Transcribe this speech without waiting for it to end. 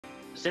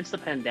since the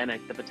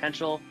pandemic, the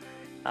potential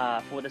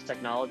for this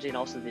technology and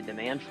also the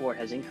demand for it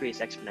has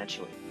increased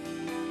exponentially.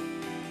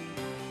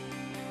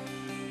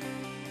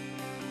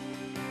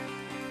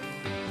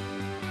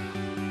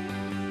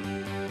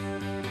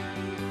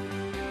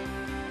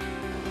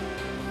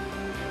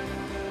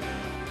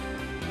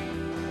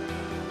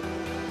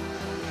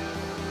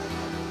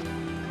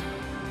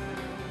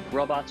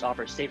 Robots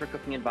offer safer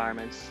cooking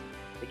environments.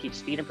 They keep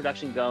speed and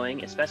production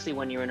going, especially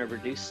when you're in a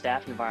reduced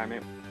staff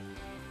environment.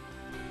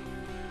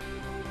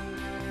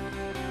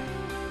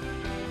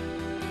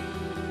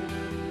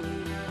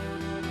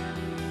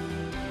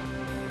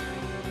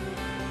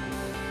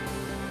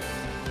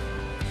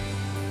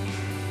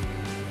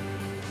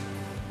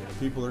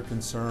 People are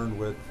concerned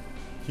with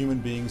human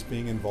beings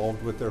being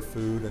involved with their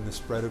food and the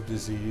spread of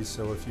disease,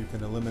 so if you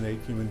can eliminate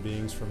human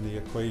beings from the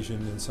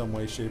equation in some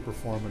way, shape, or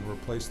form and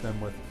replace them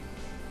with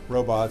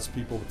robots,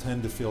 people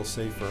tend to feel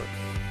safer.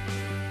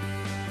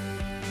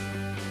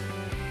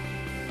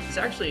 It's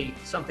actually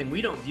something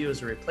we don't view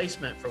as a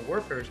replacement for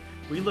workers.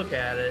 We look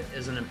at it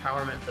as an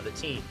empowerment for the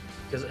team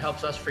because it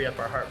helps us free up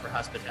our heart for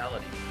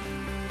hospitality.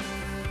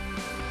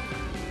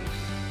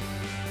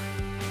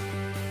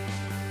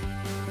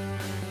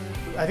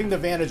 I think the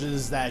advantage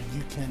is that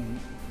you can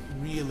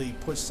really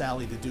push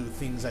Sally to do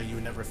things that you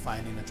would never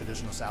find in a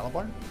traditional salad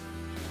bar.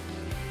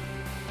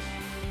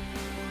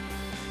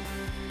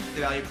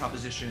 The value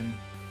proposition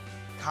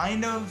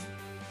kind of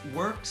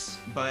works,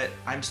 but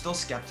I'm still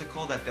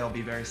skeptical that they'll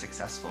be very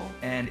successful.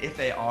 And if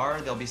they are,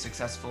 they'll be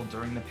successful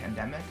during the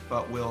pandemic,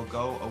 but will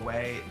go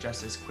away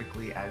just as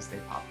quickly as they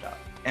popped up.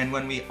 And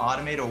when we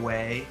automate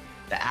away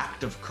the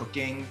act of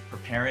cooking,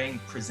 preparing,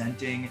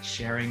 presenting,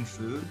 sharing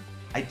food,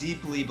 I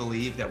deeply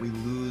believe that we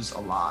lose a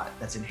lot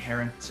that's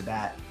inherent to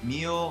that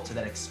meal, to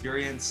that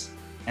experience,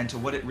 and to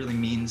what it really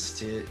means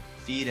to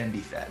feed and be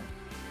fed.